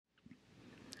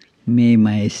May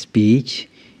my speech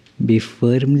be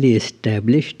firmly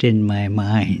established in my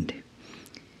mind.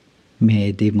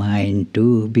 May the mind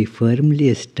too be firmly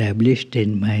established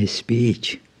in my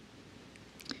speech.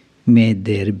 May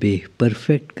there be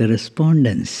perfect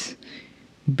correspondence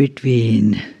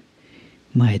between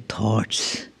my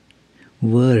thoughts,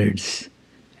 words,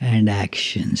 and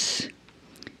actions.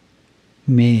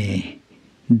 May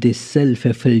the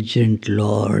self-effulgent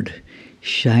Lord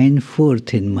shine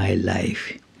forth in my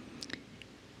life.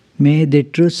 May the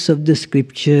truths of the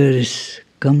scriptures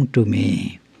come to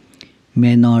me.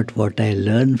 May not what I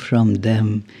learn from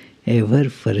them ever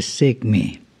forsake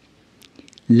me.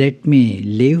 Let me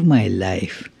live my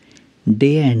life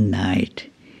day and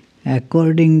night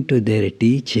according to their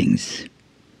teachings.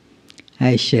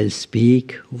 I shall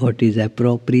speak what is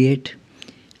appropriate.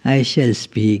 I shall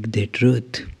speak the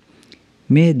truth.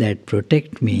 May that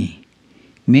protect me.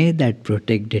 May that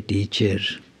protect the teacher.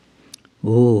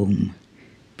 Om.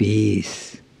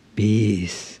 Peace,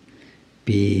 peace,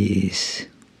 peace.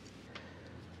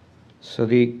 So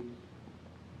the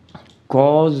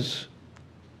cause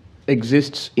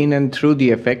exists in and through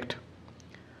the effect,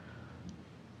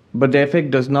 but the effect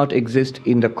does not exist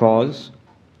in the cause.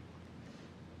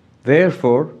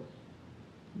 Therefore,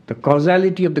 the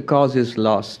causality of the cause is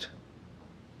lost.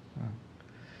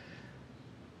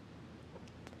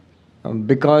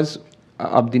 Because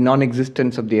of the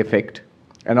non-existence of the effect.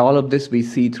 And all of this we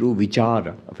see through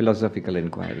vichara, a philosophical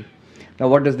inquiry. Now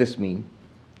what does this mean?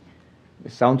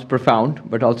 It sounds profound,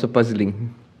 but also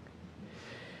puzzling.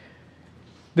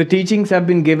 The teachings have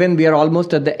been given. We are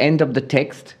almost at the end of the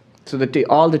text. So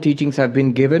all the teachings have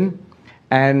been given.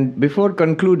 And before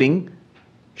concluding,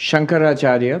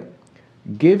 Shankaracharya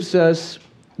gives us,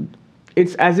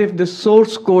 it's as if the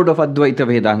source code of Advaita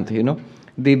Vedanta,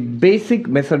 the basic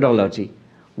methodology.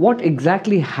 What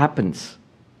exactly happens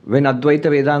when Advaita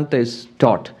Vedanta is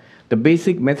taught? The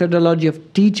basic methodology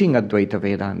of teaching Advaita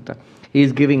Vedanta. He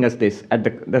is giving us this.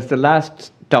 That's the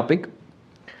last topic.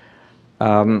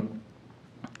 To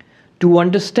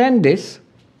understand this,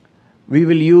 we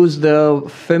will use the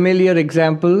familiar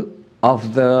example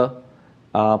of the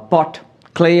pot,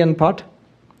 clay and pot.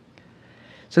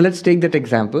 So let's take that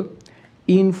example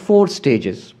in 4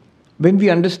 stages. When we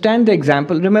understand the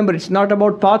example, remember it's not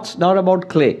about pots, not about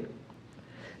clay.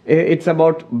 It's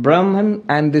about Brahman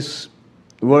and this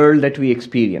world that we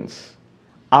experience.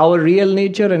 Our real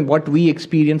nature and what we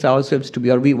experience ourselves to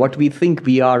be, or what we think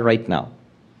we are right now.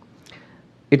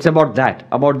 It's about that,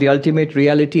 about the ultimate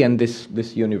reality and this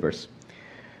universe.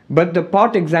 But the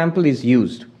pot example is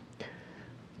used.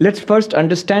 Let's first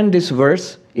understand this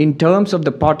verse in terms of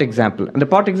the pot example. And the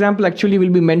pot example actually will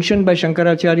be mentioned by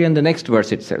Shankaracharya in the next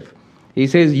verse itself. He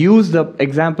says, use the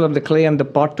example of the clay and the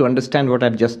pot to understand what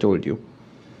I've just told you.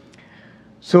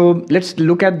 So let's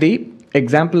look at the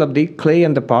example of the clay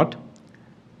and the pot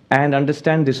and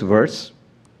understand this verse.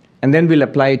 And then we'll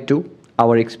apply it to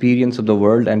our experience of the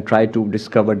world and try to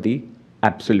discover the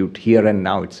absolute here and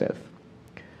now itself.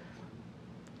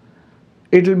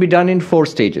 It will be done in 4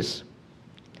 stages.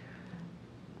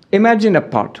 Imagine a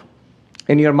pot.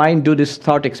 In your mind, do this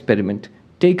thought experiment.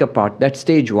 Take a pot. That's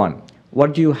stage 1.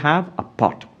 What do you have? A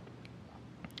pot.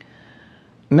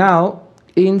 Now,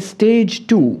 in stage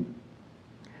 2,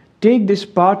 take this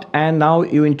pot and now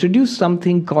you introduce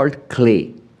something called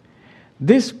clay.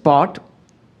 This pot,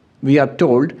 we are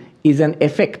told, is an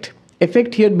effect.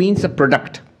 Effect here means a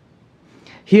product.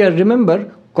 Here,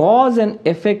 remember, cause and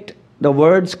effect, the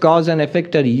words cause and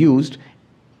effect are used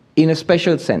in a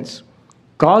special sense.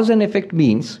 Cause and effect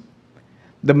means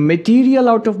the material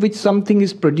out of which something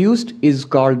is produced is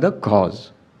called the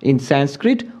cause. In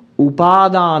Sanskrit,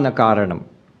 upadana karanam.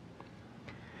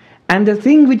 And the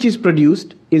thing which is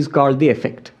produced is called the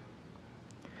effect.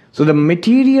 So the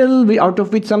material out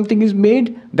of which something is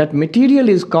made, that material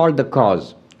is called the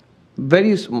cause.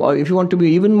 Very small, if you want to be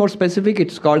even more specific,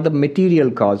 it's called the material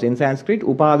cause. In Sanskrit,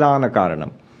 upadana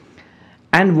karanam.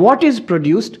 And what is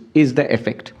produced is the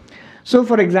effect. So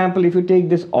for example, if you take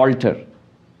this altar,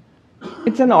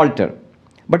 it's an altar.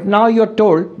 But now you're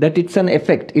told that it's an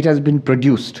effect. It has been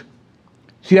produced.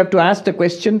 So you have to ask the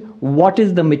question, what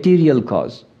is the material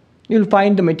cause? You'll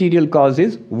find the material cause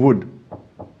is wood.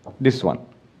 This one.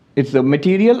 It's the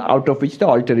material out of which the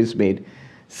altar is made.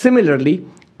 Similarly,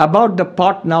 about the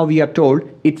pot now we are told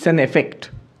it's an effect.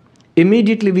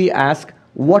 Immediately we ask,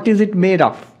 what is it made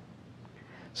of?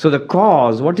 So the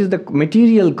cause, what is the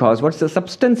material cause? What's the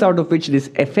substance out of which this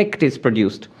effect is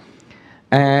produced?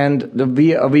 And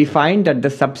we find that the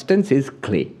substance is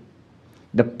clay.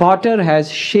 The potter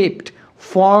has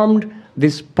formed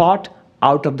this pot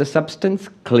out of the substance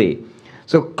clay.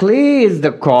 So clay is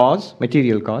the cause,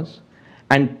 material cause,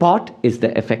 and pot is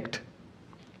the effect.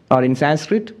 Or in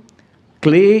Sanskrit,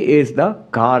 clay is the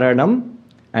karanam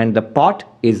and the pot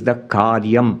is the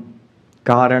karyam.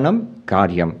 Karanam,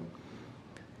 karyam.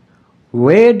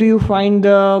 Where do you find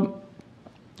the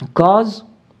cause?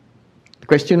 The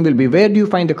question will be, where do you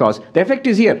find the cause? The effect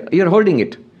is here. You're holding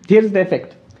it. Here is the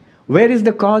effect. Where is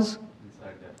the cause?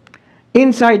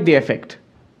 Inside the effect.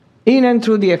 In and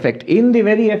through the effect. In the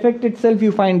very effect itself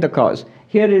you find the cause.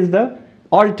 Here is the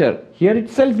altar. Here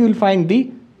itself you will find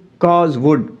the cause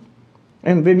wood.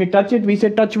 And when we touch it, we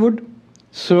say touch wood.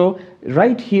 So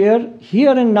right here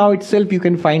and now itself you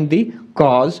can find the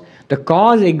cause. The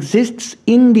cause exists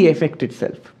in the effect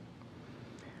itself.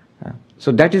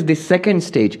 So that is the second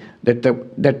stage. That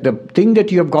the thing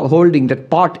that you have got holding,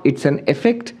 that pot, it's an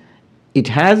effect. It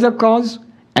has a cause,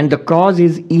 and the cause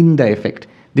is in the effect.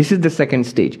 This is the second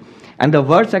stage. And the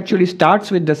verse actually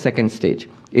starts with the second stage.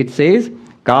 It says,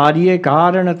 Karye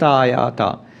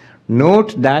karanatayata.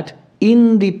 Note that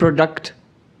in the product,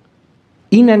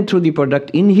 in and through the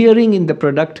product, inhering in the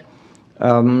product,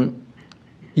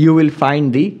 you will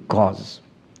find the cause.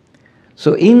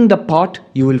 So in the pot,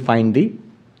 you will find the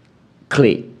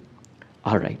clay.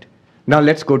 All right. Now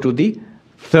let's go to the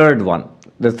third one,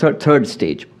 the third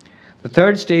stage. The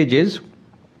third stage is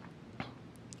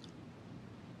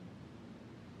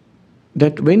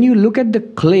that when you look at the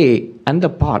clay and the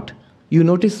pot, you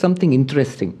notice something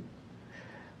interesting.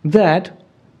 That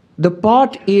the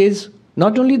pot is,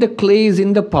 not only the clay is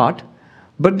in the pot,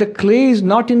 but the clay is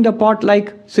not in the pot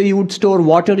like, say, you would store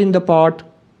water in the pot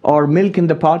or milk in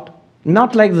the pot.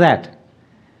 Not like that.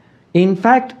 In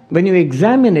fact, when you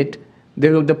examine it,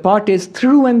 the pot is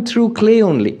through and through clay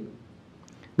only.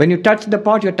 When you touch the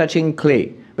pot, you're touching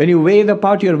clay. When you weigh the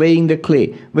pot, you're weighing the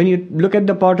clay. When you look at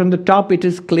the pot on the top, it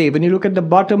is clay. When you look at the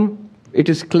bottom, it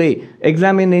is clay.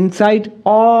 Examine inside,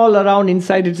 all around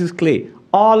inside it is clay.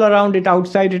 All around it,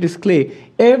 outside it is clay.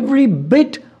 Every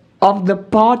bit of the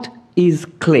pot is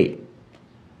clay.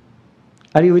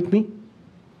 Are you with me?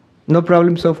 No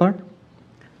problem so far?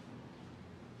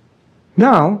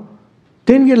 Now,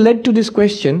 then we are led to this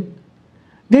question,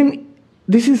 then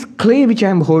this is clay which I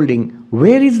am holding.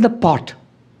 Where is the pot?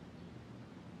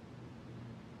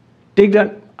 Take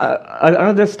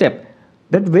another step.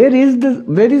 That where is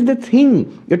the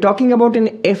thing? You're talking about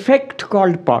an effect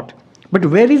called pot. But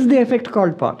where is the effect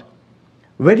called pot?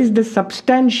 Where is the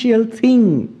substantial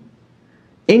thing,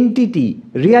 entity,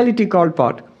 reality called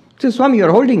pot? So Swami,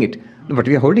 you're holding it. But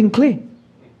we are holding clay.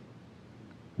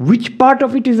 Which part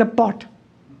of it is a pot?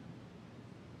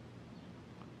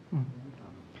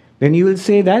 Then you will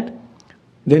say that,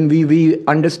 then we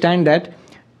understand that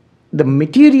the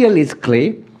material is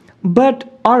clay,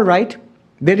 but all right,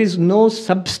 there is no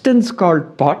substance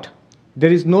called pot.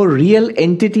 There is no real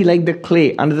entity like the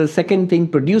clay, under the second thing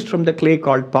produced from the clay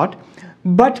called pot.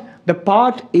 But the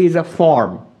pot is a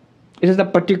form. It is a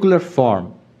particular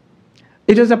form.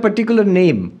 It is a particular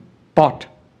name, pot.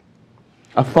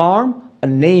 A form, a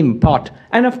name, pot.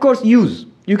 And of course, use.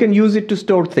 You can use it to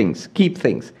store things, keep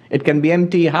things. It can be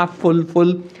empty, half full,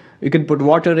 full. You can put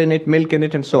water in it, milk in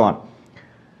it, and so on.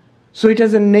 So it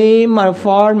has a name, a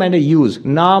form, and a use.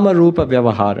 Nama Rupa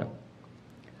Vyavahara.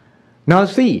 Now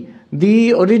see,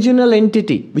 the original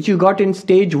entity which you got in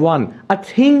stage 1, a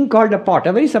thing called a pot,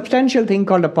 a very substantial thing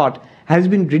called a pot, has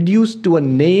been reduced to a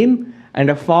name and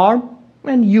a form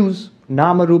and use.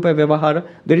 Nama Rupa Vyavahara.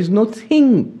 There is no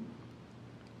thing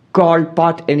called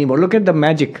pot anymore. Look at the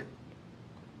magic.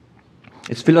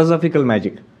 It's philosophical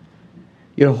magic.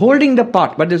 You're holding the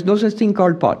pot, but there's no such thing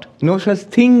called pot. No such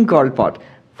thing called pot.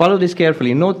 Follow this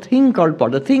carefully. No thing called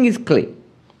pot. The thing is clay.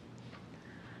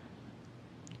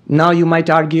 Now you might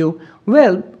argue,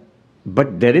 well,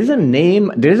 but there is a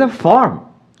name, there is a form.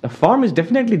 The form is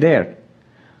definitely there.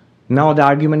 Now the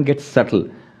argument gets subtle.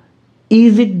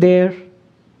 Is it there?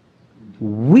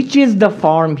 Which is the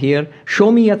form here?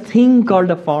 Show me a thing called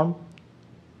a form.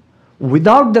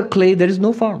 Without the clay, there is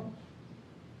no form.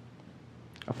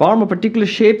 A form, a particular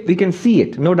shape, we can see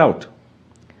it, no doubt.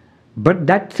 But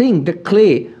that thing, the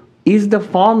clay, is the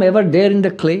form ever there in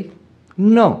the clay?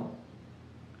 No.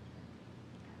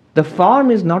 The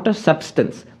form is not a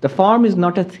substance. The form is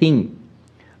not a thing.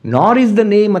 Nor is the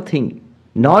name a thing.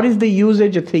 Nor is the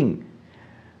usage a thing.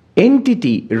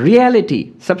 Entity,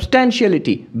 reality,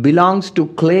 substantiality belongs to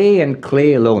clay and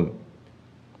clay alone.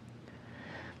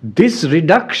 This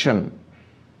reduction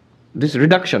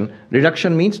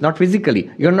means not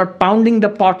physically. You're not pounding the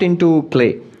pot into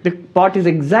clay. The pot is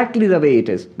exactly the way it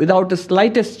is, without the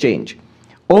slightest change.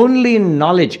 Only in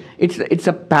knowledge, it's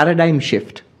a paradigm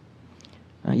shift.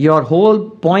 Your whole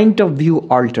point of view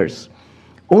alters.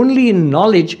 Only in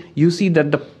knowledge you see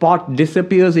that the pot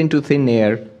disappears into thin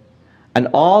air, and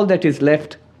all that is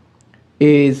left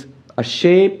is a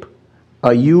shape,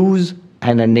 a use,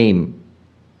 and a name.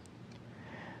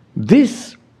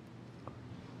 This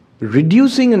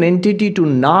reducing an entity to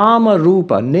nama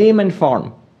rupa, name and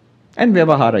form, and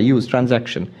vyavahara, use,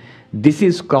 transaction, this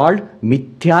is called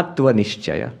mithyatva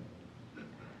nishchaya,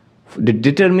 the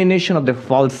determination of the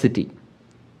falsity.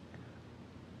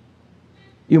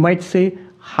 You might say,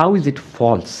 how is it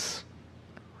false?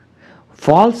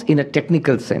 False in a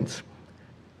technical sense,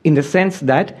 in the sense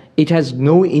that it has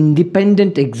no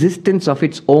independent existence of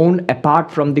its own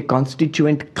apart from the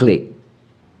constituent clay.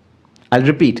 I'll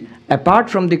repeat, apart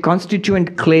from the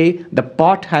constituent clay, the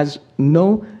pot has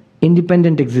no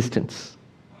independent existence.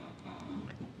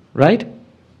 Right?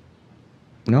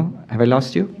 No? Have I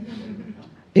lost you?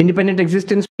 Independent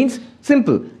existence means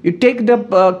simple. You take the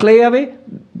clay away,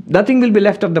 nothing will be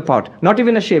left of the pot. Not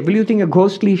even a shape. Will you think a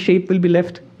ghostly shape will be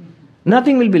left?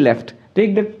 Nothing will be left.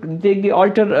 Take the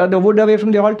altar, the wood away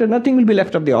from the altar, nothing will be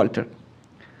left of the altar.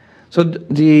 So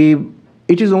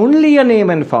it is only a name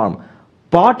and form.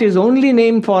 Pot is only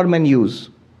name, form, and use.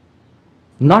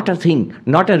 Not a thing,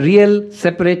 not a real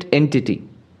separate entity.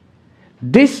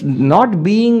 This not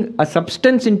being a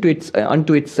substance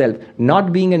unto itself,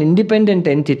 not being an independent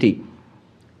entity,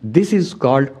 this is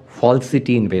called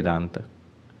falsity in Vedanta.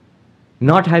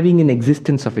 Not having an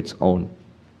existence of its own.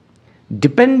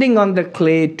 Depending on the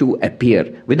clay to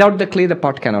appear. Without the clay, the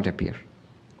pot cannot appear.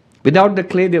 Without the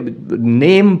clay, the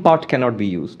name pot cannot be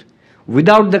used.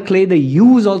 Without the clay, the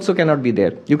use also cannot be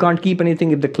there. You can't keep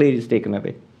anything if the clay is taken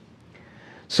away.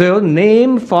 So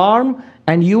name, form,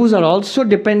 and use are also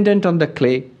dependent on the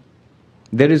clay.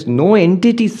 There is no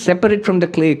entity separate from the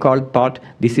clay called pot.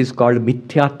 This is called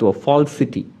mithyatva,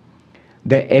 falsity.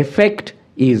 The effect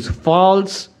is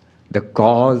false, the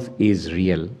cause is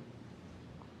real.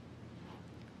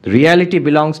 Reality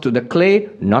belongs to the clay,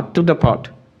 not to the pot.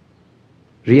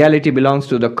 Reality belongs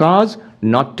to the cause,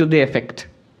 not to the effect.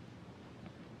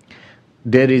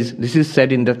 This is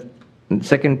said in the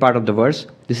second part of the verse.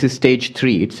 This is stage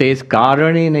 3. It says,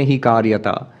 Karane nahi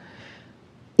karyata.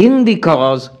 In the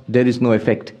cause, there is no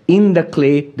effect. In the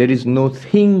clay, there is no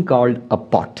thing called a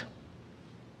pot.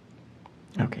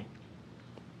 Okay.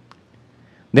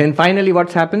 Then finally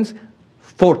what happens?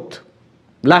 Fourth,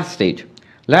 last stage.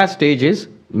 Last stage is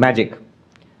magic.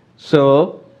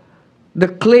 So, the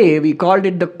clay, we called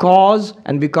it the cause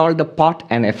and we called the pot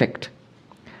an effect.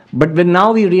 But when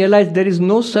now we realize there is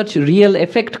no such real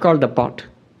effect called the pot.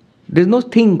 There is no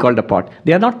thing called a pot.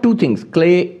 They are not two things,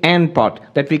 clay and pot,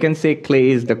 that we can say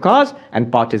clay is the cause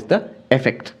and pot is the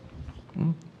effect.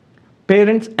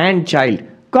 Parents and child,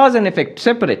 cause and effect,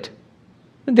 separate.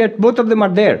 Both of them are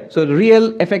there. So the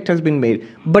real effect has been made.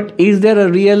 But is there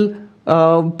a real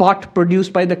pot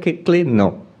produced by the clay?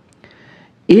 No.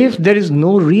 If there is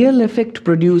no real effect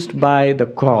produced by the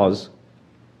cause,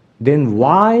 then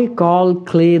why call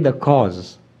clay the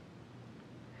cause?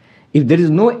 If there is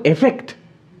no effect,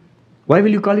 why will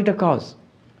you call it a cause?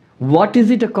 What is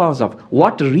it a cause of?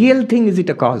 What real thing is it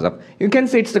a cause of? You can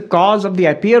say it's the cause of the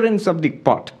appearance of the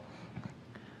pot.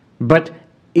 But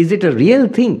is it a real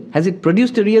thing? Has it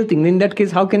produced a real thing? In that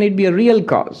case, how can it be a real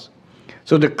cause?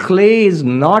 So the clay is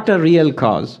not a real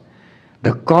cause.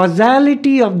 The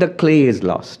causality of the clay is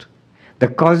lost. The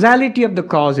causality of the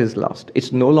cause is lost.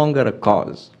 It's no longer a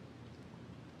cause.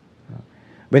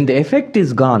 When the effect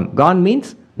is gone, gone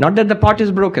means not that the pot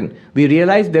is broken. We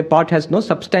realize the pot has no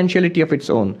substantiality of its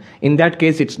own. In that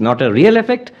case, it's not a real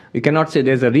effect. We cannot say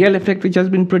there's a real effect which has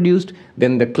been produced.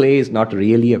 Then the clay is not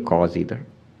really a cause either.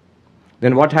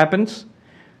 Then what happens?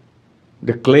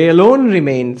 The clay alone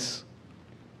remains.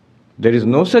 There is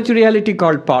no such reality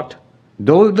called pot,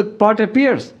 though the pot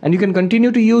appears. And you can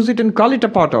continue to use it and call it a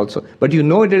pot also. But you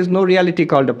know there is no reality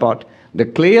called a pot. The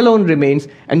clay alone remains,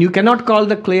 and you cannot call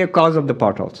the clay a cause of the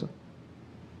pot also.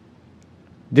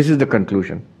 This is the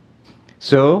conclusion.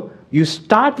 So, you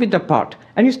start with a pot,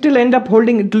 and you still end up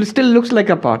holding, it still looks like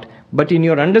a pot. But in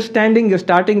your understanding, you're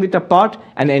starting with a pot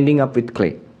and ending up with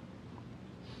clay.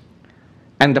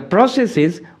 And the process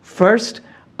is, first,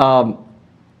 a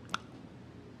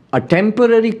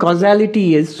temporary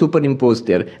causality is superimposed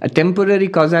there. A temporary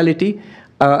causality,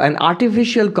 an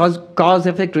artificial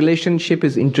cause-effect relationship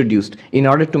is introduced in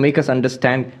order to make us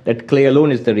understand that clay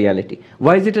alone is the reality.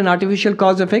 Why is it an artificial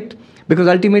cause-effect? Because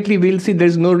ultimately we'll see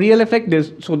there's no real effect,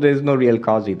 so there's no real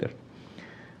cause either.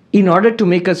 In order to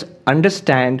make us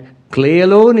understand clay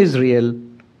alone is real,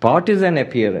 pot is an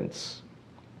appearance.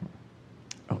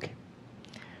 Okay.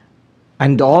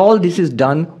 And all this is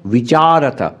done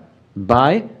vicharata,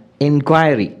 by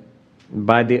inquiry.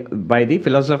 by the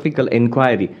philosophical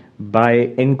inquiry,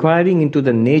 by inquiring into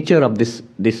the nature of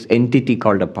this entity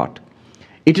called a pot.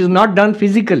 It is not done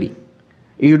physically.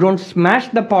 You don't smash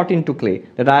the pot into clay,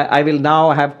 that I will now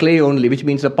have clay only, which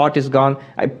means the pot is gone,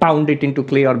 I pound it into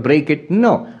clay or break it.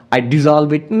 No. I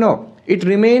dissolve it. No. It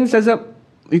remains as a,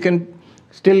 you can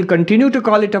still continue to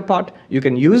call it a pot. You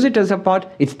can use it as a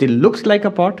pot. It still looks like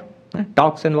a pot,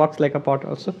 talks and walks like a pot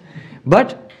also.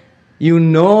 But you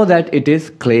know that it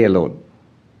is clay alone.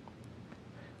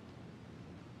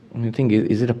 You think,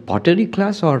 is it a pottery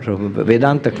class or a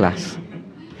Vedanta class?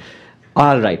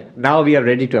 All right, now we are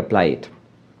ready to apply it.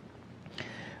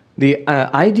 The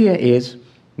idea is,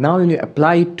 now when you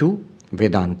apply it to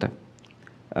Vedanta,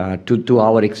 to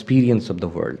our experience of the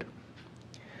world.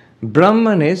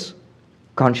 Brahman is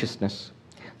consciousness.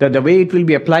 That the way it will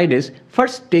be applied is,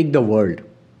 first take the world.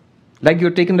 Like you're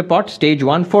taking the pot, stage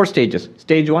 1, 4 stages.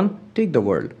 Stage 1, take the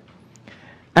world.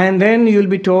 And then you'll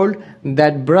be told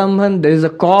that Brahman, there is a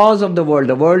cause of the world.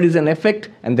 The world is an effect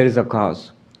and there is a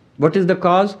cause. What is the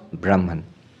cause? Brahman.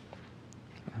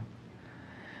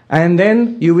 And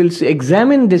then you will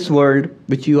examine this world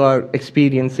which you are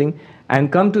experiencing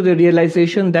and come to the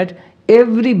realization that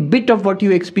every bit of what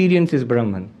you experience is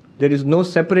Brahman. There is no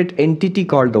separate entity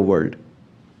called the world.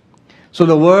 So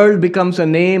the world becomes a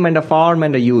name and a form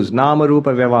and a use. Nama Rupa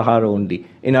Vyavahara only.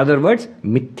 In other words,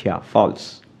 mithya,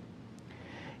 false.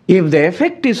 If the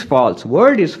effect is false,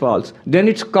 world is false, then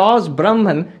its cause,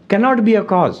 Brahman, cannot be a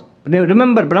cause.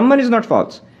 Remember, Brahman is not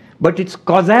false, but its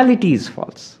causality is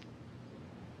false.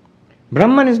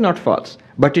 Brahman is not false,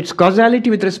 but its causality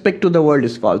with respect to the world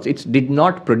is false. It did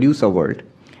not produce a world,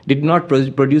 did not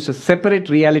produce a separate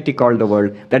reality called the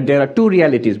world, that there are two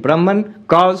realities, Brahman,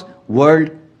 cause, world,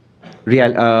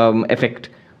 effect.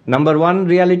 Number 1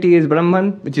 reality is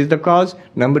Brahman, which is the cause.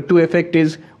 Number 2 effect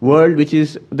is world, which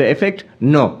is the effect.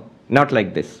 No, not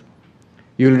like this.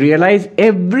 You'll realize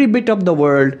every bit of the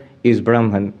world is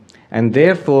Brahman, and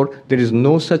therefore there is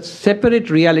no such separate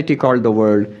reality called the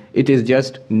world. It is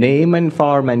just name and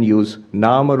form and use,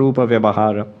 Nama Rupa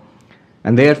Vyavahara.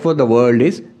 And therefore the world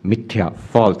is mithya,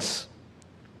 false.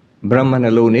 Brahman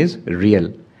alone is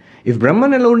real. If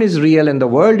Brahman alone is real and the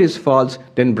world is false,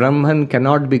 then Brahman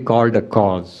cannot be called a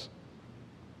cause.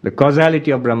 The causality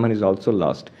of Brahman is also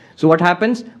lost. So what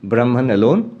happens? Brahman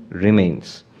alone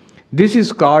remains. This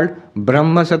is called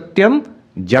Brahma Satyam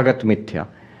Jagat Mithya.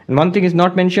 And one thing is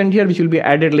not mentioned here, which will be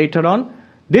added later on.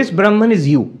 This Brahman is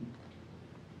you.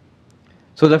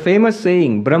 So the famous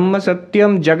saying, Brahma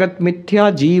Satyam Jagat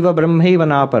Mithya Jiva Brahmaiva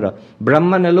Napara.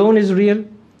 Brahman alone is real.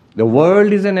 The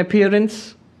world is an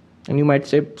appearance. And you might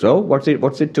say, so what's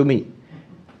it to me?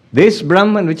 This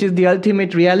Brahman, which is the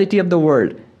ultimate reality of the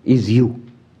world, is you.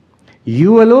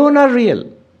 You alone are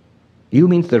real. You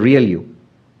means the real you.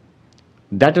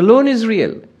 That alone is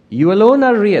real. You alone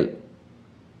are real.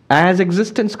 As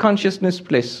existence, consciousness,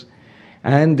 bliss.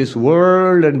 And this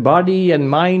world and body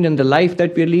and mind and the life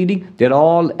that we are leading, they're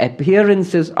all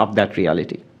appearances of that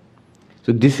reality.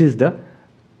 So this is the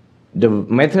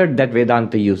method that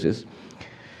Vedanta uses.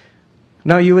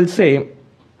 Now you will say,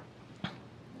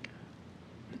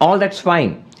 all that's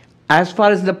fine. As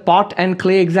far as the pot and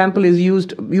clay example is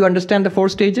used, you understand the 4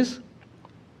 stages?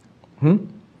 Do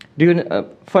you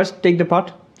first take the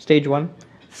pot, stage 1.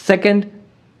 Second,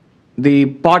 the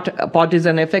pot is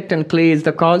an effect and clay is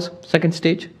the cause, second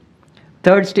stage.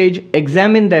 Third stage,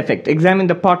 examine the effect, examine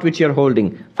the pot which you're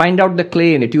holding. Find out the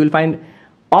clay in it. You will find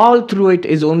all through it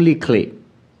is only clay.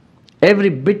 Every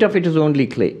bit of it is only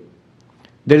clay.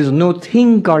 There is no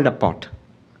thing called a pot.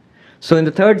 So in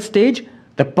the third stage,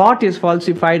 the pot is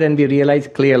falsified and we realize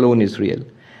clay alone is real.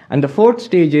 And the fourth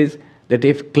stage is that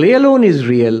if clay alone is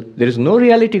real, there is no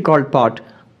reality called pot,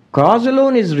 cause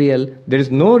alone is real, there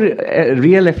is no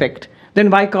real effect,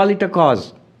 then why call it a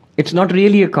cause? It's not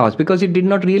really a cause because it did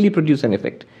not really produce an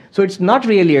effect. So it's not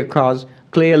really a cause,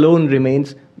 clay alone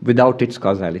remains without its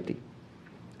causality.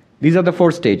 These are the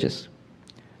 4 stages.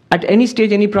 At any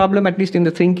stage, any problem, at least in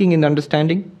the thinking, in the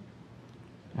understanding?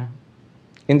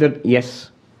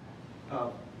 Yes.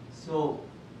 So,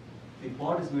 the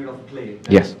pot is made of clay,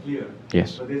 Yes. that's clear.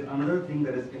 Yes. But there's another thing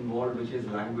that is involved, which is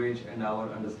language and our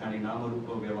understanding, Nama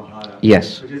Rupa Vyavahara.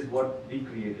 Yes. Which is what we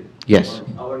created. Yes.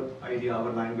 Our idea,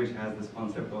 our language has this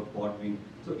concept of what we...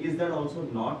 So is that also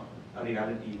not a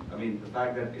reality? I mean, the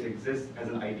fact that it exists as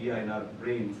an idea in our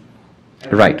brains,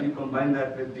 and right. When you combine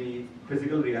that with the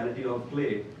physical reality of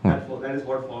clay, that is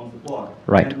what forms the pot.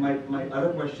 Right. And my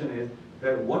other question is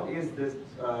that what is this?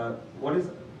 What is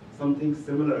something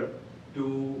similar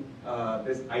to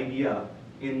this idea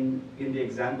in the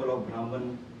example of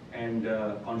Brahman and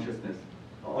consciousness?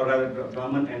 or rather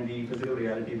Brahman and the physical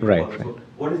reality we Right, follow. right. So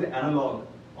what is the analog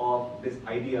of this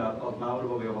idea of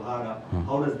Namarupa Vyavahara?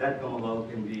 How does that come about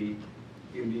in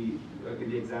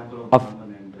the example of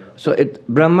Brahman and So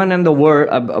Brahman and the world,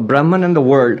 Brahman and the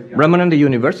world, Yeah. Brahman and the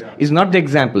universe Yeah. is not the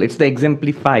example, it's the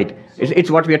exemplified. It's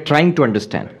what we are trying to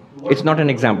understand. Right. It's not an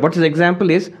example. What is the example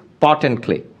is pot and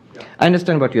clay. Yeah. I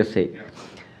understand what you're saying. Yeah.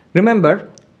 Remember,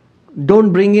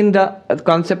 don't bring in the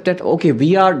concept that, okay,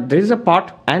 there is a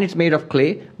pot and it's made of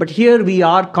clay, but here we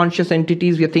are conscious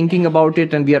entities, we are thinking about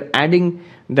it and we are adding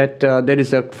that there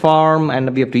is a form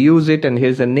and we have to use it and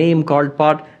here's a name called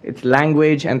pot, it's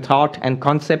language and thought and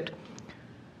concept.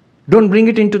 Don't bring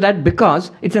it into that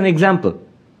because it's an example.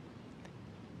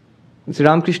 Sri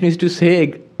Ramakrishna used to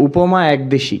say, Upama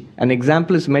Agdishi. An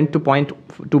example is meant to point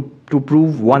to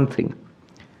prove one thing.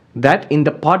 That in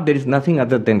the pot there is nothing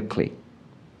other than clay.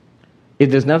 If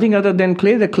there's nothing other than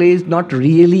clay, the clay is not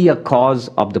really a cause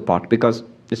of the pot because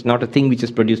it's not a thing which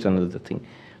is produced another thing.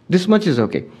 This much is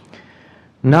okay.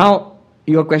 Now,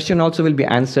 your question also will be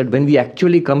answered when we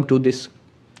actually come to this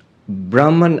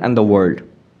Brahman and the world.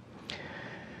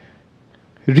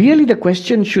 Really, the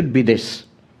question should be this.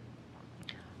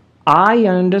 I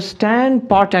understand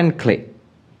pot and clay.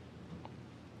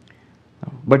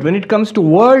 But when it comes to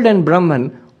world and Brahman,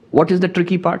 what is the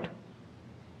tricky part?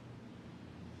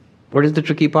 What is the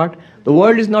tricky part? The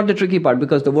world is not the tricky part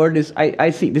because the world is, I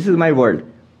see, this is my world.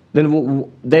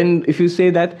 Then if you say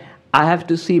that I have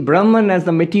to see Brahman as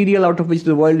the material out of which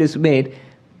the world is made,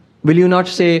 will you not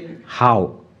say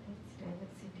how?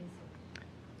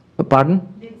 Pardon?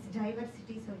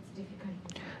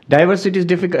 Diversity is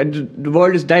difficult. The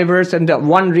world is diverse and the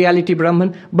one reality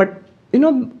Brahman. But,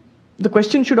 the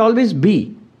question should always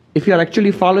be, if you are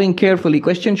actually following carefully,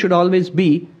 question should always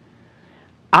be,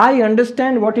 I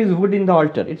understand what is wood in the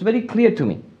altar. It's very clear to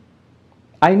me.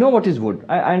 I know what is wood.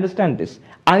 I understand this.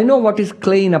 I know what is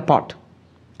clay in a pot.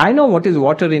 I know what is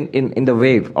water in the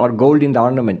wave or gold in the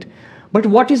ornament. But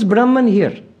what is Brahman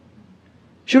here?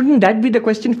 Shouldn't that be the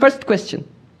question? First question.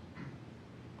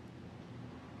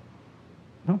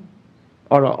 No?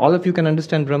 Or all of you can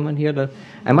understand Brahman here?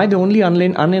 Am I the only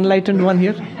unenlightened one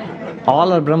here?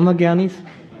 All are Brahma Gyanis?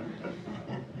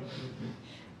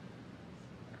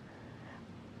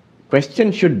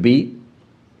 Question should be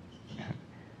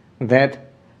that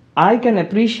I can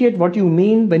appreciate what you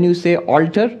mean when you say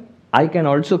altar. I can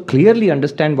also clearly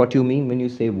understand what you mean when you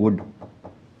say wood.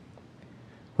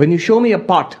 When you show me a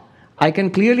pot, I can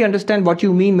clearly understand what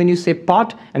you mean when you say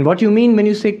pot and what you mean when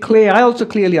you say clay. I also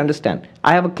clearly understand.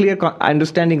 I have a clear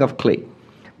understanding of clay.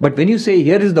 But when you say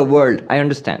here is the world, I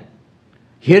understand.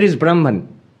 Here is Brahman.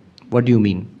 What do you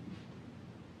mean?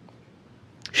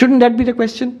 Shouldn't that be the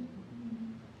question?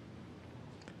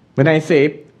 When I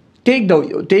say,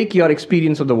 take your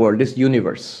experience of the world, this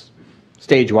universe,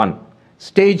 stage 1.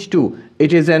 Stage 2,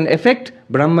 it is an effect,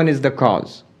 Brahman is the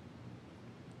cause.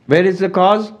 Where is the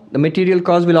cause? The material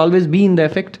cause will always be in the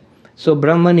effect. So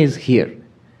Brahman is here.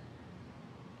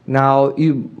 Now,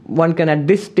 one can at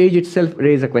this stage itself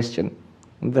raise a question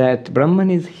that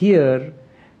Brahman is here.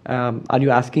 Are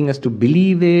you asking us to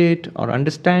believe it or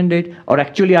understand it? Or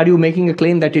actually are you making a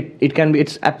claim that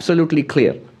it's absolutely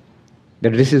clear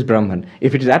that this is Brahman?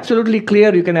 If it is absolutely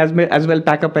clear, you can as well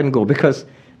pack up and go because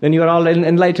then you are all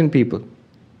enlightened people.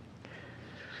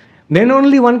 Then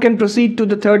only one can proceed to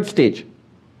the third stage.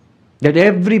 That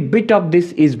every bit of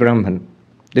this is Brahman.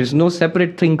 There is no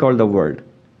separate thing called the world.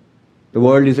 The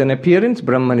world is an appearance,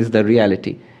 Brahman is the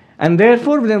reality. And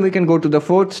therefore, then we can go to the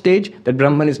fourth stage, that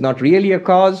Brahman is not really a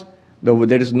cause, though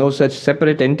there is no such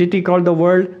separate entity called the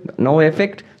world, no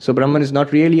effect, so Brahman is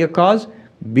not really a cause.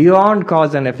 Beyond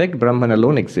cause and effect, Brahman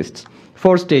alone exists.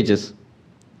 4 stages.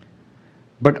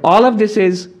 But all of this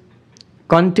is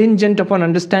contingent upon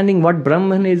understanding what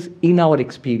Brahman is in our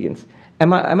experience.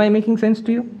 Am I making sense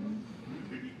to you?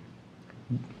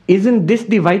 Isn't this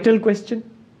the vital question?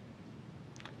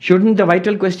 Shouldn't the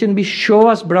vital question be, show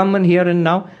us Brahman here and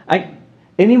now?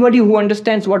 Anybody who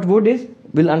understands what wood is,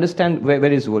 will understand where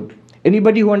is wood.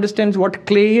 Anybody who understands what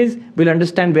clay is, will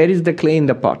understand where is the clay in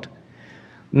the pot.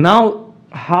 Now,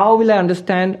 how will I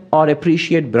understand or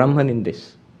appreciate Brahman in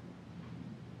this?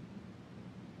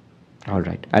 All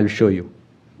right, I'll show you.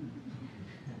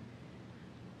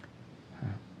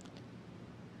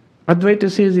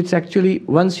 Advaita says it's actually,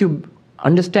 once you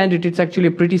understand it, it's actually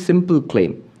a pretty simple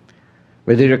claim.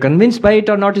 Whether you're convinced by it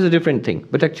or not is a different thing,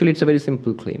 but actually it's a very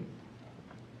simple claim.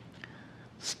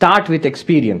 Start with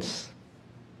experience.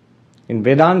 In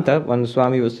Vedanta, one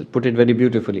Swami put it very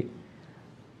beautifully.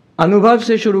 Anubhav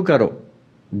se shuru karo,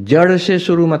 jad se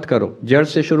shuru mat karo. Jad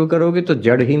se shuru karoge to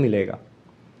jad hi milega.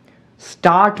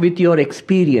 Start with your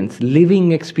experience,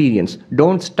 living experience.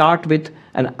 Don't start with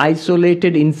an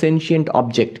isolated, insentient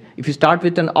object. If you start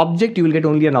with an object, you will get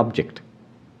only an object.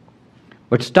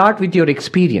 But start with your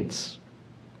experience.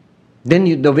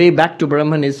 Then the way back to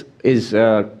Brahman is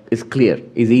clear,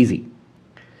 is easy.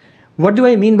 What do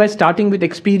I mean by starting with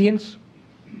experience?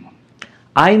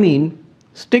 I mean,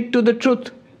 stick to the truth.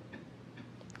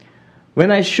 When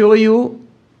I show you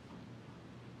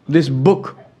this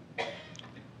book,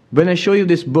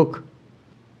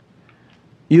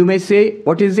 you may say,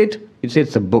 what is it? You say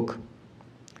it's a book.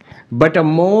 But a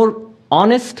more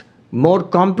honest, more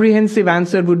comprehensive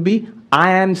answer would be,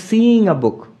 I am seeing a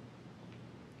book.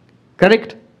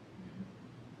 Correct?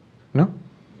 No?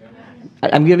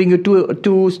 I'm giving you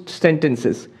two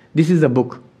sentences. This is a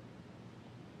book.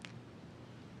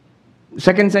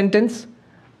 Second sentence,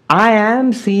 I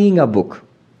am seeing a book.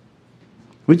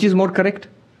 Which is more correct?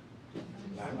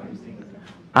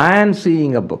 I am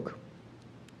seeing a book.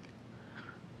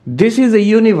 This is a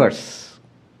universe.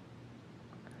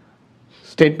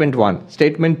 Statement 1.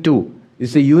 Statement 2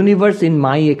 is a universe in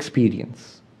my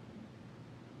experience.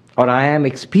 Or I am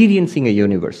experiencing a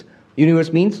universe.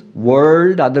 Universe means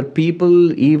world, other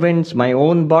people, events, my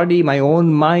own body, my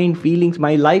own mind, feelings,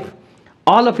 my life.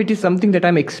 All of it is something that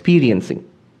I'm experiencing.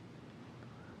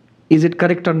 Is it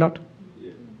correct or not?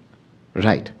 Yeah.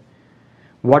 Right.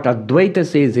 What Advaita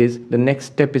says is, the next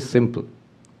step is simple.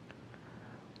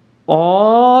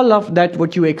 All of that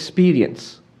what you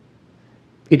experience,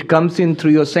 it comes in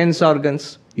through your sense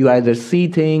organs. You either see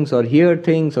things or hear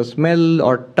things or smell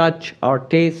or touch or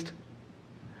taste.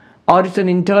 Or it's an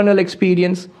internal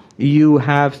experience. You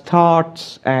have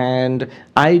thoughts and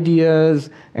ideas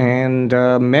and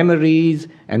memories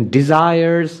and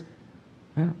desires,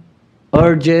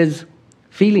 urges,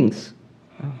 feelings.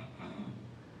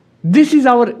 These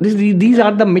are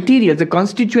the materials, the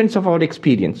constituents of our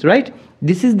experience, right?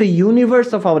 This is the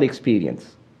universe of our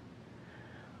experience.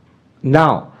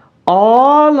 Now,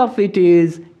 all of it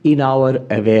is in our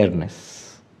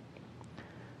awareness.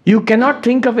 You cannot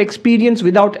think of experience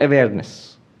without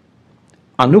awareness.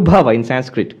 Anubhava in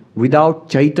Sanskrit, without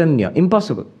Chaitanya,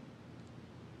 impossible.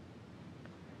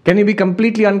 Can you be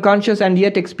completely unconscious and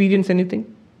yet experience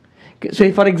anything?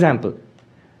 Say, for example,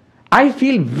 I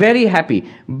feel very happy,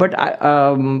 but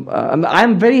I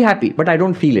am very happy, but I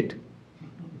don't feel it.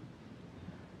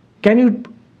 Can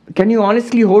you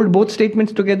honestly hold both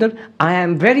statements together? I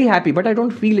am very happy, but I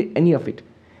don't feel any of it.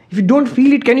 If you don't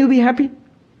feel it, can you be happy?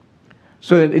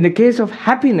 So in the case of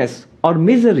happiness or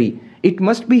misery, it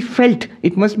must be felt.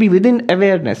 It must be within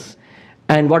awareness.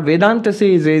 And what Vedanta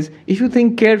says is, if you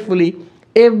think carefully,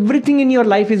 everything in your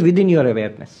life is within your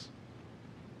awareness.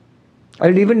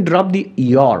 I'll even drop the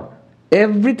your.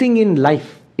 Everything in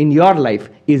life, in your life,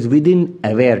 is within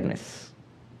awareness.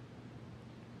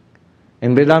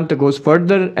 And Vedanta goes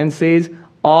further and says,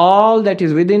 all that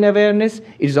is within awareness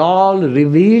is all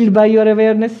revealed by your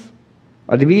awareness,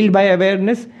 or revealed by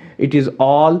awareness. It is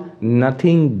all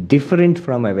nothing different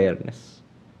from awareness.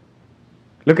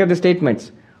 Look at the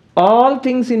statements. All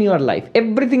things in your life,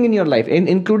 everything in your life,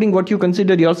 including what you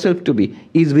consider yourself to be,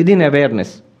 is within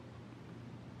awareness.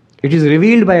 It is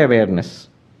revealed by awareness.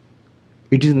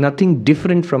 It is nothing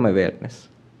different from awareness.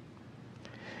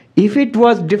 If it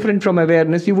was different from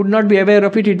awareness, you would not be aware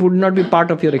of it, it would not be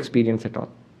part of your experience at all.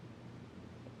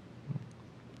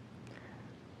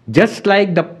 Just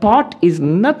like the pot is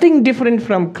nothing different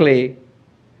from clay,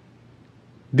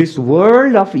 this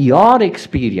world of your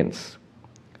experience,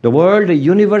 the world, the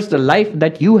universe, the life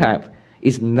that you have,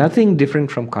 is nothing different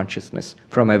from consciousness,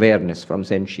 from awareness, from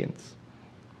sentience.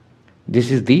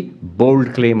 This is the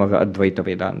bold claim of Advaita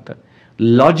Vedanta.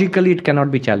 Logically, it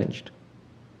cannot be challenged.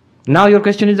 Now your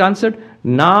question is answered.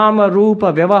 Nama,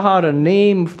 Rupa, Vyavahara,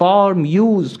 name, form,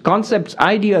 use, concepts,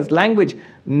 ideas, language,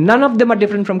 none of them are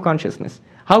different from consciousness.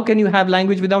 How can you have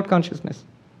language without consciousness?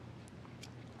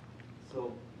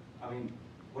 So,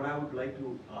 what I would like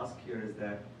to ask here is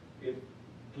that if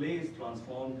clay is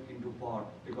transformed into pot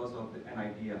because of an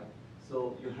idea,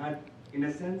 so you had, in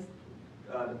a sense,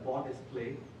 the pot is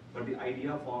clay, but the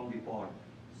idea formed the pot.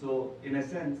 So, in a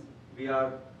sense, we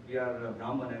are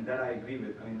Brahman, and that I agree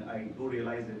with. I do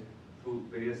realize it through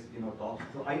various talks.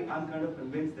 So I'm kind of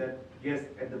convinced that yes,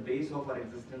 at the base of our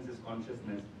existence is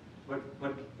consciousness, but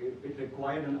it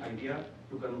required an idea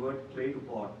to convert clay to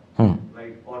pot,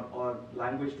 right? Or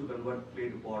language to convert clay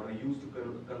to pot, or use to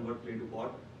convert clay to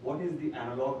pot. What is the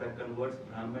analog that converts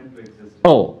Brahman to existence?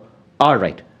 Oh, all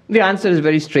right. The answer is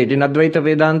very straight. In Advaita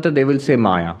Vedanta, they will say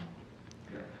Maya.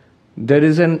 Yeah. There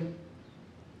is an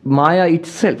Maya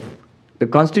itself. The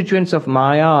constituents of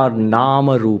Maya are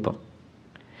Nama Rupa.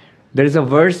 There is a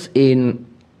verse in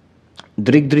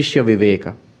Drigdrishya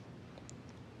Viveka.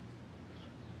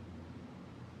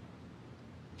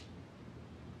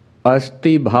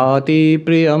 Asti bhati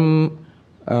priyam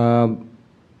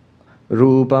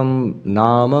rupam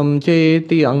namam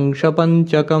cheti angsha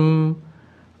panchakam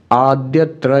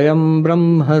adyatrayam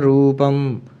brahma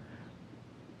rupam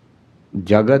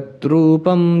jagat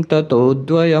rupam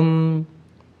tatodvayam.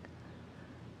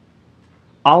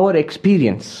 Our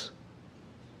experience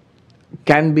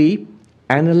can be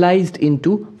analyzed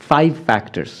into 5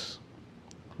 factors.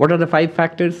 What are the 5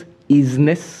 factors?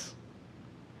 Isness,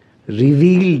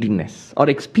 revealedness or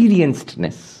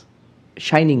experiencedness,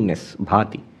 shiningness,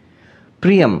 bhati.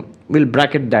 Priyam, we'll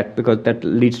bracket that because that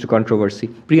leads to controversy.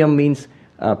 Priyam means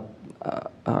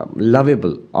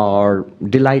lovable or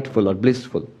delightful or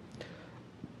blissful.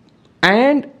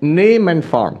 And name and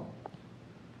form.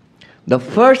 The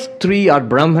first 3 are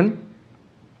Brahman.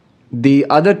 The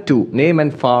other 2, name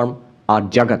and form, are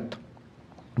Jagat.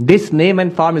 This name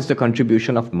and form is the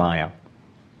contribution of Maya.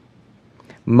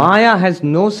 Maya has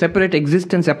no separate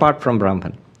existence apart from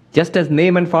Brahman. Just as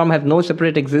name and form have no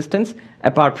separate existence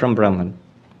apart from Brahman.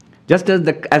 Just as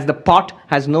the pot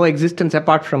has no existence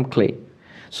apart from clay.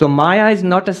 So Maya is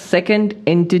not a second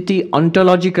entity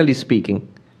ontologically speaking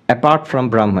apart from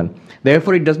Brahman.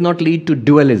 Therefore it does not lead to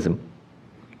dualism.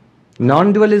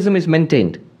 Non-dualism is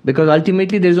maintained because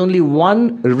ultimately there is only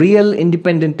one real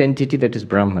independent entity, that is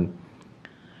Brahman.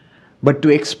 But to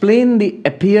explain the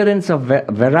appearance of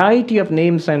variety of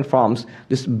names and forms,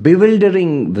 this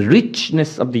bewildering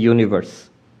richness of the universe,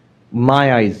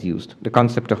 Maya is used, the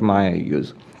concept of Maya is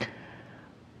used.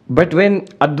 But when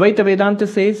Advaita Vedanta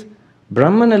says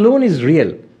Brahman alone is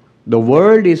real, the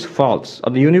world is false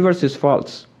or the universe is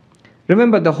false,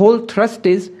 remember the whole thrust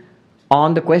is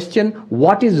on the question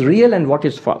what is real and what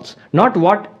is false, not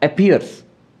what appears.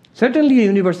 Certainly the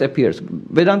universe appears.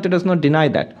 Vedanta does not deny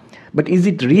that. But is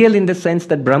it real in the sense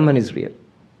that Brahman is real?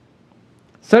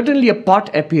 Certainly a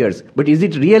pot appears, but is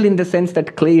it real in the sense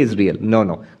that clay is real? No,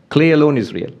 no. Clay alone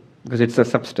is real because it's a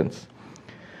substance.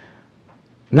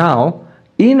 Now,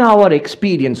 in our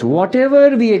experience,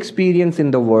 whatever we experience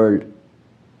in the world,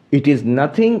 it is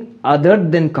nothing other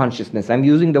than consciousness. I'm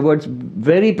using the words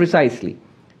very precisely.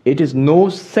 It is no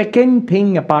second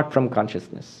thing apart from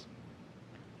consciousness.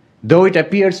 Though it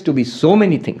appears to be so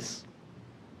many things.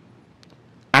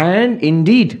 And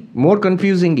indeed, more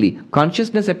confusingly,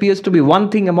 consciousness appears to be one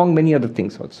thing among many other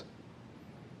things also.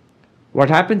 What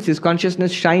happens is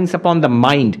consciousness shines upon the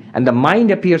mind, and the mind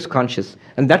appears conscious.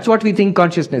 And that's what we think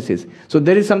consciousness is. So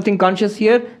there is something conscious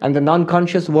here, and the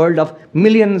non-conscious world of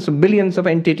millions, billions of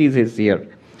entities is here.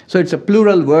 So it's a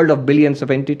plural world of billions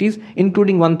of entities,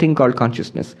 including one thing called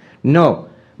consciousness. No.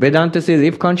 Vedanta says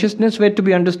if consciousness were to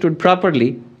be understood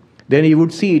properly, then you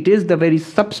would see it is the very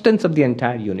substance of the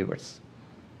entire universe.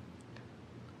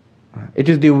 It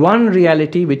is the one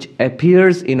reality which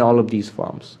appears in all of these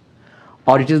forms.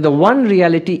 Or it is the one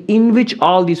reality in which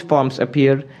all these forms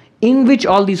appear, in which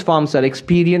all these forms are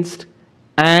experienced,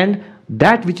 and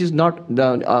that which is not,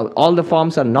 all the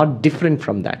forms are not different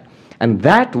from that. And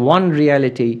that one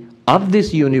reality of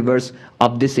this universe,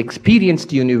 of this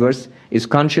experienced universe, is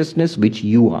consciousness, which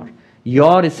you are.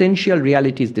 Your essential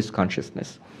reality is this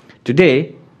consciousness.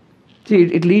 Today, see,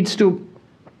 it leads to,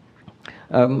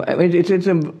 it's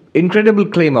an incredible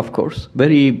claim, of course,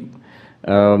 very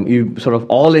sort of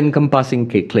all-encompassing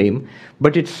claim,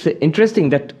 but it's interesting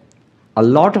that a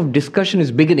lot of discussion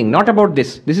is beginning, not about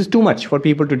this. This is too much for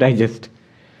people to digest,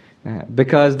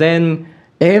 because then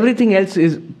everything else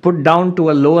is put down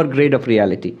to a lower grade of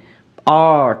reality.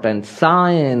 Art and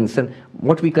science and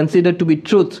what we consider to be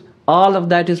truth, all of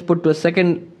that is put to a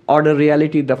second order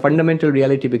reality. The fundamental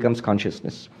reality becomes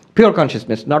consciousness. Pure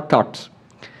consciousness, not thoughts.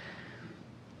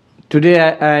 Today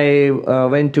I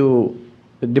went to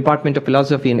the Department of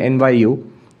Philosophy in NYU.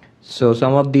 So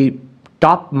some of the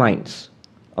top minds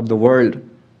of the world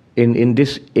in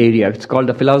this area, it's called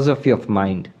the philosophy of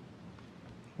mind.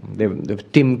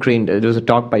 Tim Crane, there was a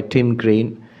talk by Tim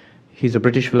Crane. He's a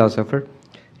British philosopher.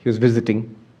 He was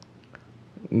visiting.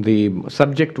 The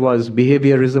subject was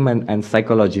behaviorism and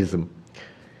psychologism.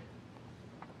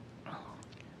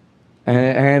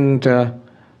 And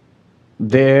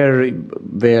there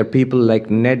were people like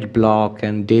Ned Block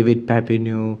and David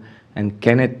Papineau and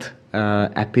Kenneth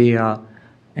Appiah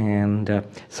and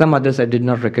some others I did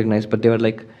not recognize, but they were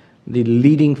like the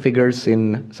leading figures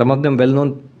in, some of them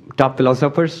well-known top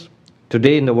philosophers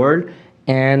today in the world,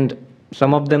 and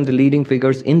some of them the leading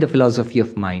figures in the philosophy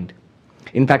of mind.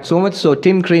 In fact, so much so,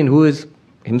 Tim Crane, who is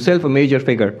himself a major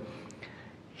figure,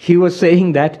 he was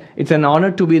saying that it's an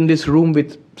honor to be in this room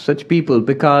with such people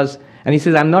because And he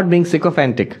says, I'm not being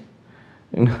sycophantic.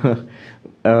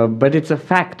 But it's a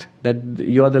fact that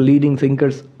you are the leading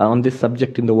thinkers on this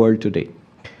subject in the world today.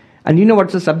 And you know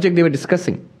what's the subject they were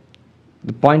discussing?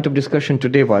 The point of discussion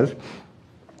today was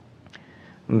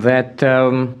that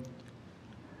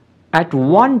at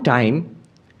one time,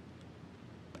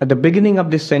 at the beginning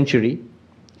of this century,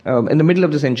 in the middle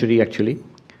of the century actually,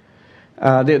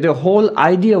 the whole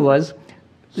idea was,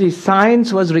 see,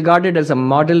 science was regarded as a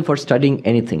model for studying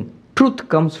anything. Truth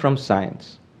comes from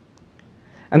science.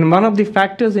 And one of the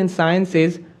factors in science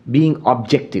is being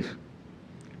objective.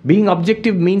 Being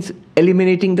objective means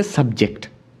eliminating the subject.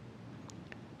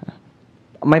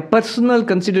 My personal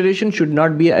consideration should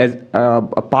not be as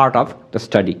a part of the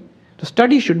study. The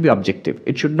study should be objective.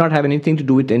 It should not have anything to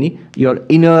do with your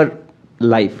inner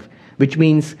life, which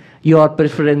means your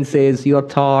preferences, your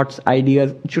thoughts,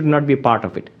 ideas, it should not be a part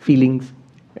of it. Feelings,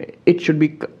 it should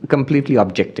be completely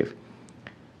objective.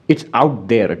 It's out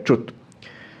there, a truth.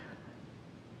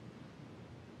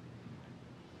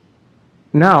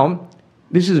 Now,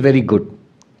 this is very good.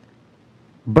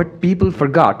 But people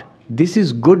forgot, this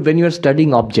is good when you are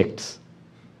studying objects.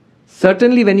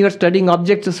 Certainly when you are studying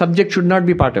objects, the subject should not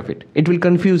be part of it. It will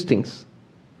confuse things.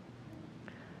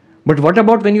 But what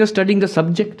about when you are studying the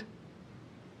subject?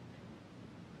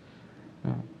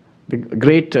 The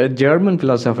great German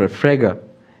philosopher Frege,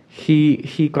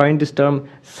 he coined this term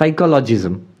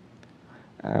psychologism.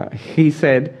 He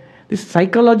said, these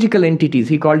psychological entities,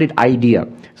 he called it idea.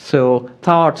 So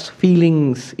thoughts,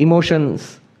 feelings,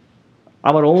 emotions,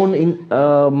 our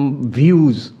own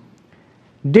views,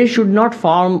 they should not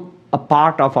form a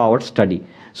part of our study.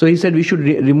 So he said we should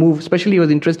remove, especially he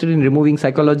was interested in removing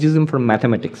psychologism from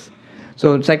mathematics.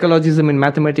 So psychologism in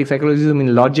mathematics, psychologism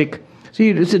in logic. So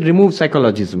he said remove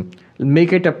psychologism,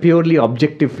 make it a purely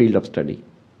objective field of study.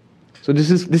 So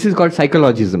this is called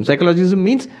psychologism. Psychologism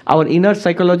means our inner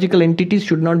psychological entities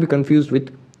should not be confused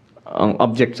with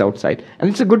objects outside. And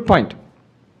it's a good point.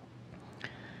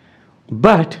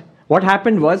 But what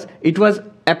happened was, it was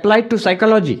applied to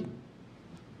psychology.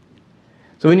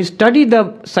 So when you study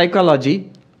the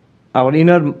psychology, our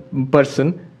inner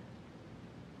person,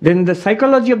 then the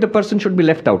psychology of the person should be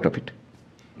left out of it.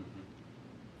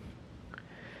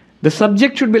 The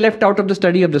subject should be left out of the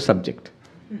study of the subject.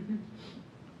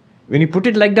 When you put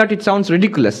it like that, it sounds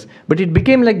ridiculous, but it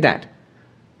became like that.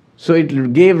 So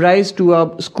it gave rise to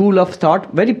a school of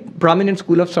thought, very prominent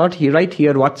school of thought. Right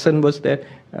here, Watson was there.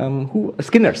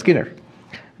 Skinner.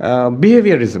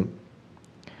 Behaviorism,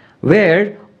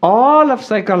 where all of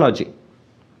psychology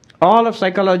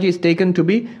is taken to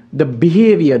be the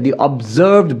behavior, the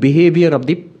observed behavior of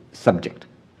the subject.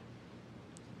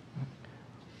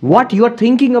 What you are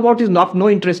thinking about is of no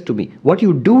interest to me. What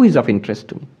you do is of interest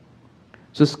to me.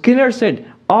 So Skinner said,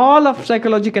 all of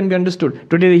psychology can be understood.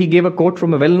 Today he gave a quote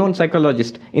from a well-known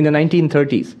psychologist in the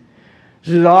 1930s.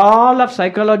 He says, all of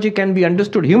psychology can be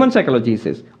understood. Human psychology, he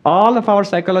says. All of our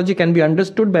psychology can be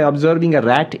understood by observing a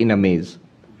rat in a maze.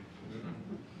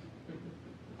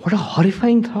 What a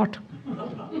horrifying thought.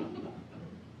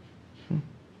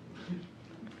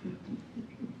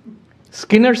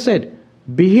 Skinner said,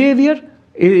 behavior,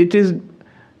 it is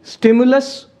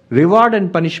stimulus, reward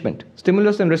and punishment.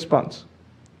 Stimulus and response.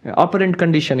 Operant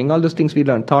conditioning, all those things we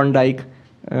learned. Thorndike,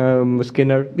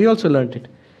 Skinner, we also learned it.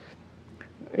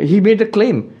 He made a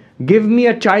claim, give me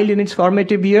a child in its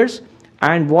formative years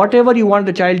and whatever you want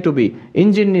the child to be,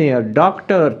 engineer,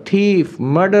 doctor, thief,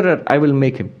 murderer, I will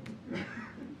make him.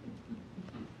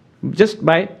 Just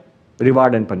by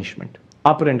reward and punishment,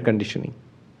 operant conditioning.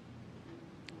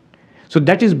 So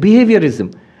that is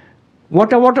behaviorism.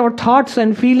 What about our thoughts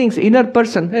and feelings, inner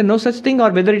person? No such thing,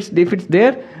 or whether if it is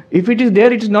there,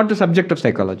 it is not the subject of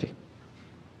psychology.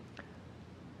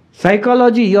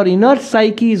 Psychology, your inner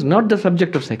psyche is not the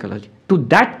subject of psychology. To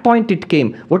that point it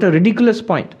came. What a ridiculous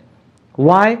point.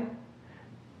 Why?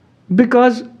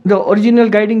 Because the original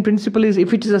guiding principle is,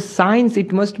 if it is a science,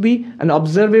 it must be an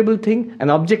observable thing, an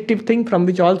objective thing from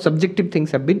which all subjective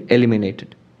things have been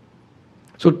eliminated.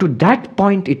 So to that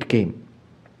point it came.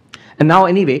 And now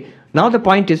anyway, now the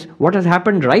point is, what has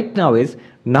happened right now is,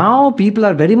 now people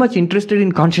are very much interested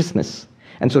in consciousness.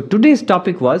 And so today's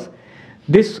topic was,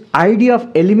 this idea of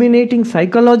eliminating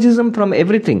psychologism from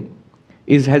everything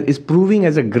is proving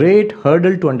as a great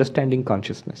hurdle to understanding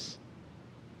consciousness.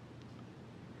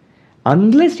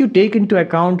 Unless you take into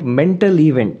account mental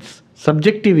events,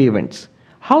 subjective events,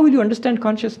 how will you understand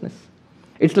consciousness?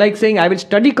 It's like saying, I will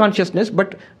study consciousness,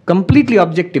 but completely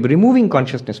objective, removing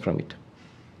consciousness from it.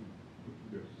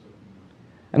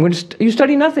 You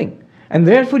study nothing. And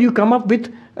therefore you come up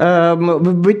with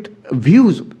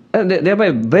views, There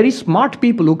are very smart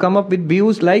people who come up with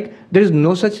views like there is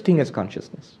no such thing as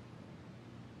consciousness.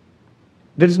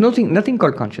 There is nothing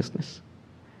called consciousness.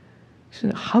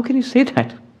 So how can you say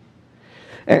that?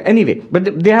 Anyway,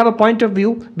 but they have a point of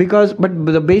view but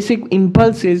the basic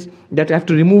impulse is that you have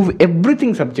to remove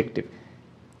everything subjective.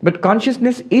 But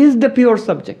consciousness is the pure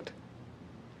subject.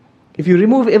 If you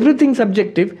remove everything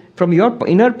subjective from your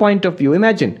inner point of view,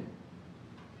 imagine,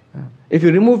 if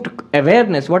you removed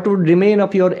awareness, what would remain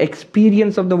of your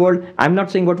experience of the world? I'm not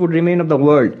saying what would remain of the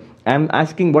world. I'm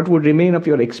asking what would remain of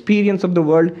your experience of the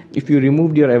world if you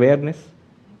removed your awareness?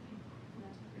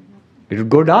 It would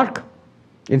go dark.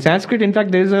 In Sanskrit, in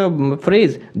fact, there is a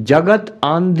phrase, Jagat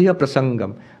Andhya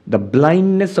Prasangam. The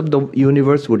blindness of the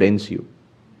universe would ensue.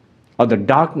 Or the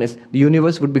darkness, the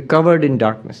universe would be covered in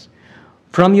darkness.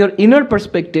 From your inner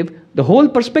perspective, the whole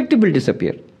perspective will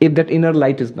disappear if that inner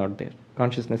light is not there.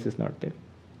 Consciousness is not there.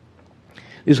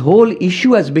 This whole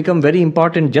issue has become very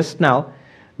important just now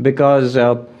because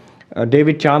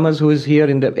David Chalmers, who is here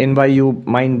in the NYU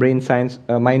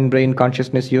Mind-Brain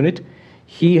Consciousness Unit,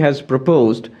 he has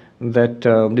proposed that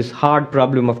this hard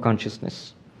problem of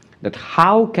consciousness, that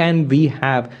how can we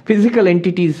have physical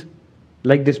entities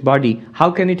like this body,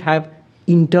 how can it have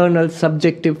internal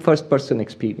subjective first-person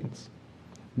experience?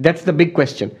 That's the big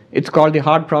question. It's called the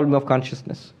hard problem of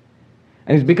consciousness.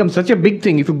 And it's become such a big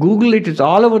thing. If you Google it, it's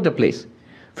all over the place.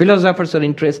 Philosophers are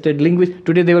interested. Linguists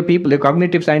today, there were people, there were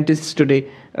cognitive scientists today.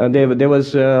 There were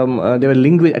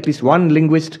at least one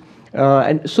linguist,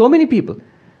 and so many people.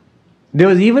 There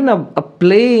was even a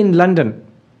play in London,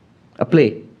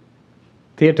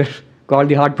 theatre called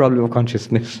The Hard Problem of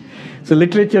Consciousness. So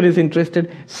literature is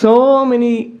interested. So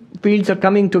many fields are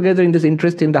coming together in this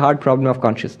interest in the hard problem of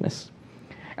consciousness.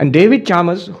 And David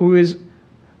Chalmers, who is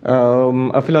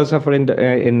a philosopher in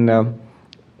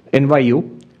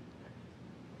NYU,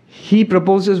 he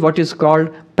proposes what is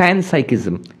called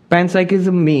panpsychism.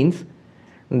 Panpsychism means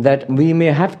that we may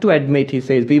have to admit, he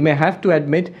says, we may have to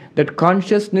admit that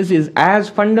consciousness is as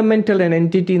fundamental an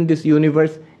entity in this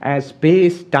universe as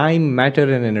space, time,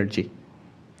 matter and energy.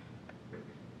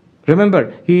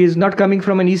 Remember, he is not coming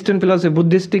from an Eastern philosophy,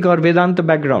 Buddhistic or Vedanta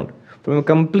background. From a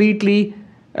completely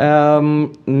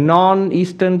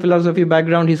non-Eastern philosophy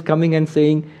background, he's coming and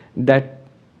saying that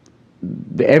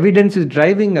the evidence is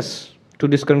driving us to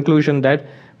this conclusion that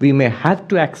we may have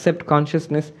to accept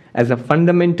consciousness as a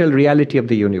fundamental reality of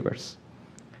the universe.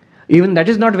 Even that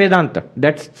is not Vedanta,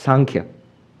 that's Sankhya.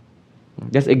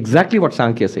 That's exactly what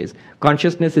Sankhya says.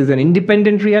 Consciousness is an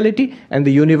independent reality and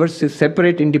the universe is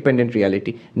separate independent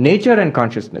reality. Nature and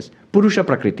consciousness, Purusha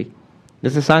Prakriti.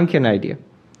 That's a Sankhyan idea.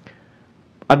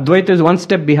 Advaita is one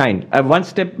step behind. One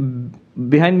step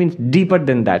behind means deeper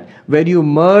than that, where you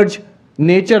merge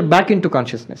nature back into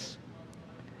consciousness.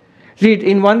 See,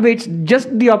 in one way, it's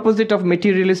just the opposite of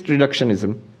materialist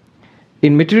reductionism.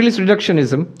 In materialist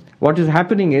reductionism, what is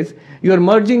happening is you are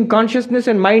merging consciousness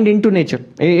and mind into nature,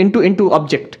 into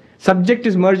object. Subject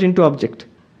is merged into object.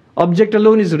 Object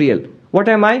alone is real. What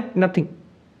am I? Nothing.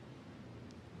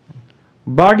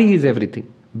 Body is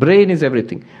everything. Brain is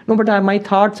everything. No, but my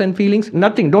thoughts and feelings?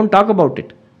 Nothing. Don't talk about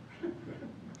it.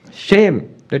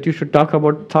 Shame that you should talk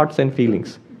about thoughts and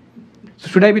feelings. So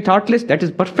should I be thoughtless? That is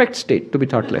perfect state to be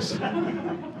thoughtless.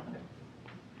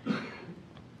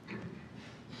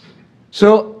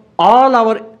 So all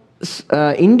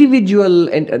our individual,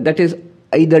 that is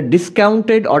either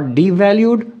discounted or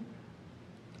devalued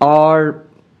or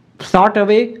thought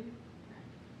away,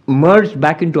 merged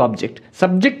back into object.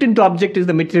 Subject into object is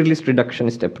the materialist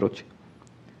reductionist approach.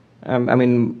 I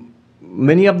mean,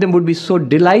 many of them would be so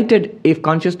delighted if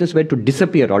consciousness were to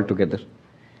disappear altogether.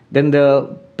 Then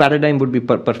the paradigm would be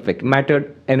perfect.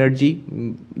 Matter, energy,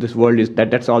 this world is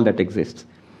that's all that exists.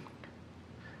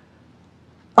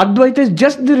 Advaita is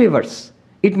just the reverse.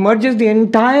 It merges the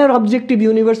entire objective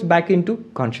universe back into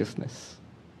consciousness.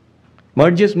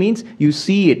 Merges means you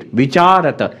see it,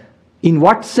 vicharata. In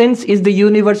what sense is the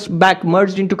universe back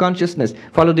merged into consciousness?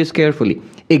 Follow this carefully.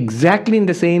 Exactly in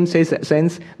the same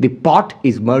sense, the pot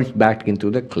is merged back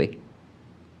into the clay.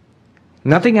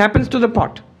 Nothing happens to the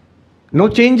pot. No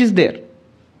change is there.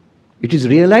 It is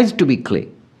realized to be clay,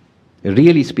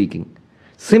 really speaking.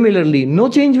 Similarly, no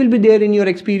change will be there in your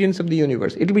experience of the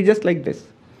universe. It will be just like this.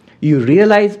 You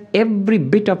realize every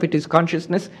bit of it is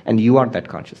consciousness and you are that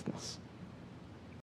consciousness.